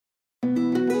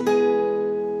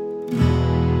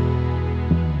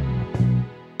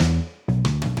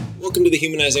Welcome to the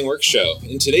Humanizing Work Show.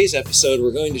 In today's episode,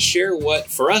 we're going to share what,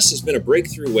 for us, has been a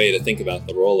breakthrough way to think about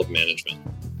the role of management.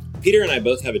 Peter and I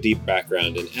both have a deep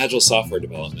background in agile software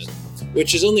development,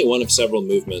 which is only one of several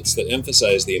movements that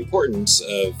emphasize the importance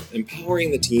of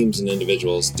empowering the teams and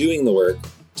individuals doing the work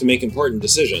to make important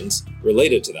decisions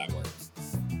related to that work.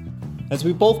 As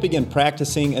we both began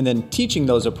practicing and then teaching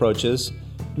those approaches,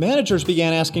 managers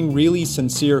began asking really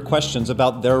sincere questions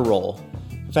about their role.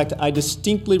 In fact, I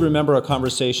distinctly remember a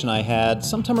conversation I had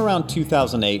sometime around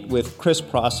 2008 with Chris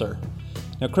Prosser.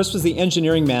 Now, Chris was the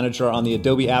engineering manager on the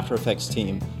Adobe After Effects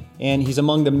team, and he's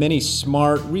among the many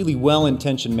smart, really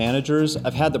well-intentioned managers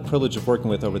I've had the privilege of working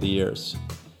with over the years.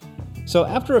 So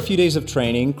after a few days of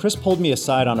training, Chris pulled me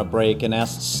aside on a break and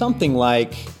asked something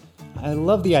like, I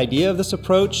love the idea of this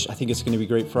approach. I think it's going to be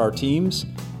great for our teams.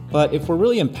 But if we're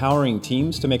really empowering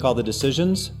teams to make all the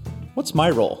decisions, what's my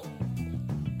role?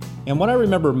 And what I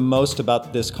remember most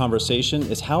about this conversation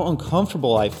is how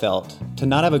uncomfortable I felt to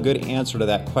not have a good answer to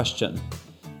that question.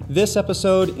 This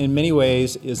episode, in many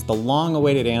ways, is the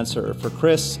long-awaited answer for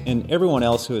Chris and everyone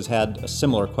else who has had a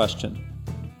similar question.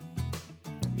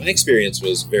 My experience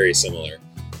was very similar.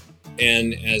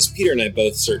 And as Peter and I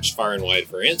both searched far and wide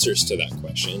for answers to that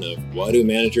question of what do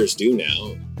managers do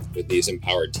now with these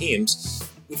empowered teams,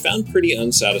 we found pretty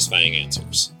unsatisfying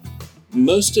answers.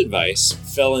 Most advice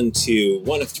fell into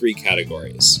one of three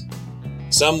categories.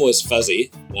 Some was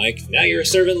fuzzy, like, now you're a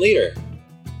servant leader.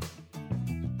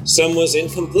 Some was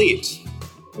incomplete,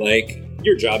 like,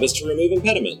 your job is to remove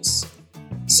impediments.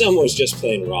 Some was just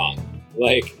plain wrong,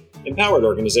 like, empowered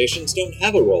organizations don't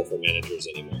have a role for managers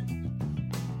anymore.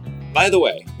 By the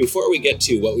way, before we get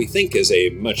to what we think is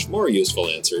a much more useful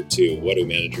answer to what do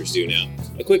managers do now,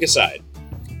 a quick aside.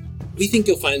 We think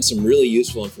you'll find some really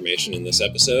useful information in this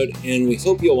episode, and we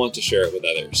hope you'll want to share it with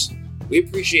others. We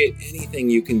appreciate anything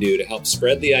you can do to help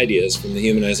spread the ideas from the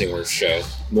Humanizing Work Show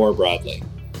more broadly.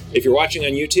 If you're watching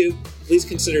on YouTube, please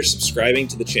consider subscribing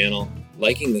to the channel,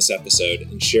 liking this episode,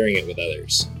 and sharing it with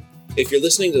others. If you're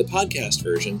listening to the podcast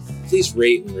version, please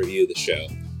rate and review the show.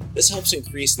 This helps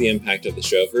increase the impact of the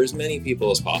show for as many people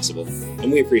as possible,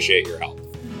 and we appreciate your help.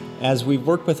 As we've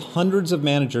worked with hundreds of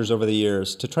managers over the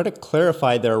years to try to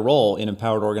clarify their role in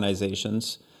empowered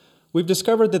organizations, we've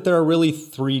discovered that there are really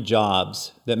three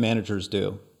jobs that managers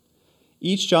do.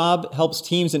 Each job helps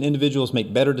teams and individuals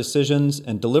make better decisions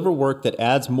and deliver work that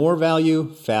adds more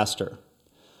value faster.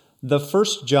 The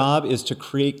first job is to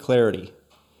create clarity.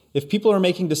 If people are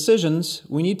making decisions,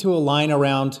 we need to align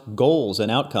around goals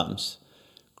and outcomes.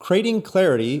 Creating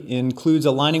clarity includes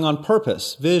aligning on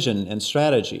purpose, vision, and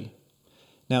strategy.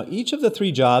 Now, each of the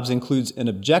three jobs includes an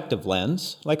objective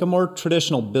lens, like a more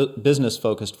traditional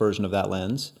business-focused version of that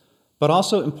lens, but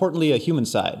also, importantly, a human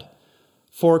side.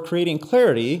 For creating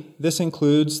clarity, this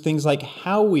includes things like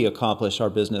how we accomplish our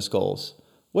business goals,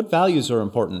 what values are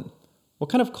important, what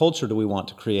kind of culture do we want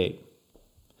to create.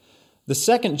 The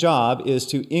second job is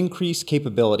to increase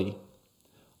capability.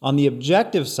 On the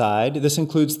objective side, this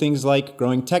includes things like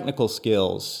growing technical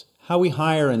skills, how we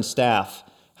hire and staff,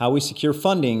 how we secure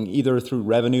funding either through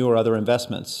revenue or other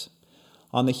investments.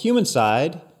 On the human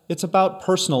side, it's about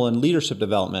personal and leadership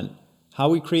development, how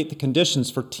we create the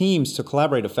conditions for teams to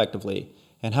collaborate effectively,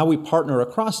 and how we partner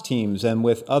across teams and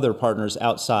with other partners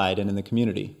outside and in the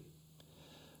community.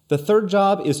 The third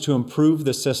job is to improve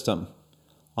the system.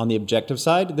 On the objective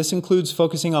side, this includes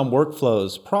focusing on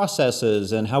workflows,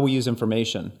 processes, and how we use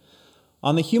information.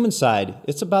 On the human side,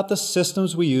 it's about the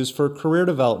systems we use for career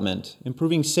development,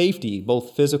 improving safety,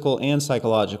 both physical and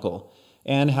psychological,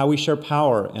 and how we share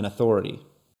power and authority.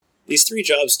 These three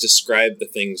jobs describe the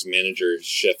things managers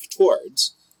shift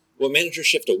towards. What managers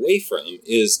shift away from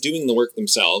is doing the work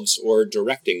themselves or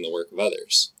directing the work of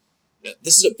others. Now,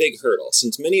 this is a big hurdle,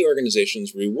 since many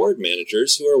organizations reward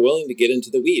managers who are willing to get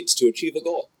into the weeds to achieve a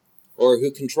goal, or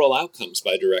who control outcomes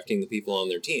by directing the people on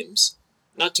their teams.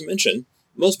 Not to mention,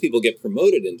 most people get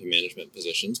promoted into management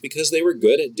positions because they were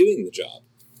good at doing the job.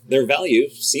 Their value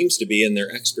seems to be in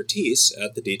their expertise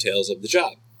at the details of the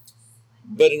job.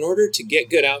 But in order to get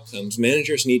good outcomes,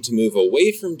 managers need to move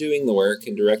away from doing the work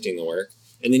and directing the work,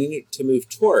 and they need to move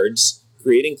towards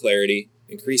creating clarity,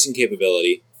 increasing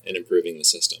capability, and improving the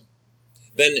system.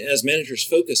 Then, as managers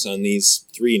focus on these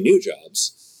three new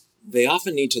jobs, they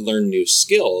often need to learn new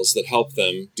skills that help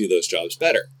them do those jobs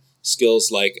better.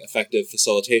 Skills like effective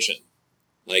facilitation,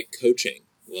 like coaching,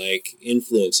 like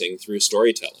influencing through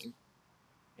storytelling.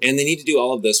 And they need to do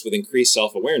all of this with increased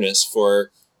self-awareness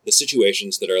for the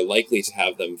situations that are likely to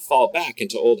have them fall back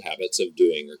into old habits of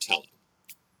doing or telling.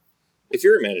 If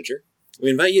you're a manager,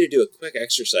 we invite you to do a quick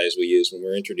exercise we use when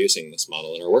we're introducing this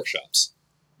model in our workshops.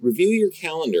 Review your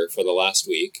calendar for the last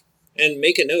week And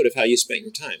make a note of how you spent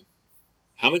your time.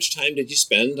 How much time did you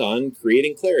spend on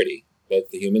creating clarity, both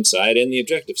the human side and the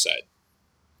objective side?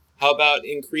 How about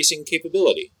increasing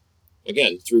capability?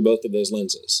 Again, through both of those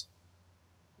lenses.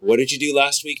 What did you do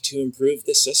last week to improve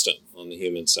the system on the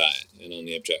human side and on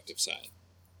the objective side?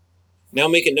 Now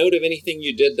make a note of anything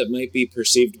you did that might be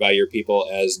perceived by your people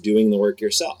as doing the work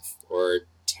yourself, or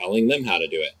telling them how to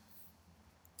do it.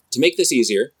 To make this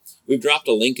easier, we've dropped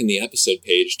a link in the episode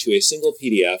page to a single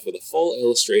PDF with a full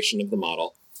illustration of the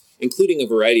model, including a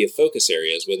variety of focus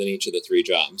areas within each of the 3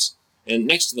 jobs. And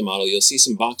next to the model, you'll see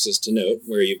some boxes to note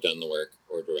where you've done the work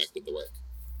or directed the work.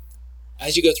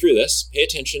 As you go through this, pay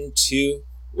attention to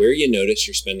where you notice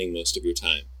you're spending most of your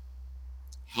time.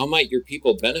 How might your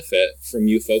people benefit from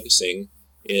you focusing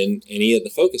in any of the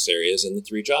focus areas in the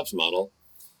 3 jobs model?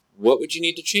 What would you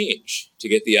need to change to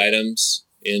get the items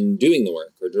in doing the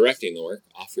work or directing the work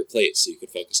off your plate so you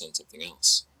could focus on something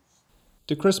else?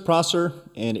 To Chris Prosser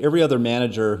and every other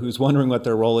manager who's wondering what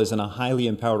their role is in a highly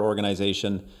empowered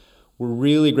organization, we're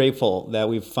really grateful that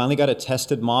we've finally got a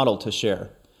tested model to share.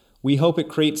 We hope it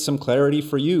creates some clarity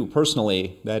for you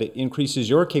personally, that it increases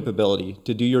your capability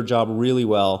to do your job really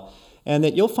well, and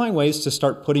that you'll find ways to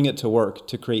start putting it to work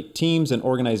to create teams and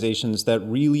organizations that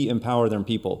really empower their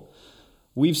people.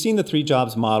 We've seen the 3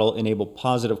 jobs model enable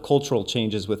positive cultural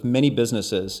changes with many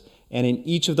businesses, and in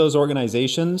each of those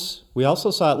organizations, we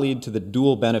also saw it lead to the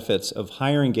dual benefits of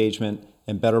higher engagement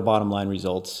and better bottom line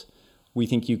results. We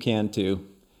think you can too.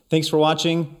 Thanks for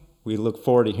watching. We look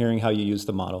forward to hearing how you use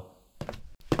the model.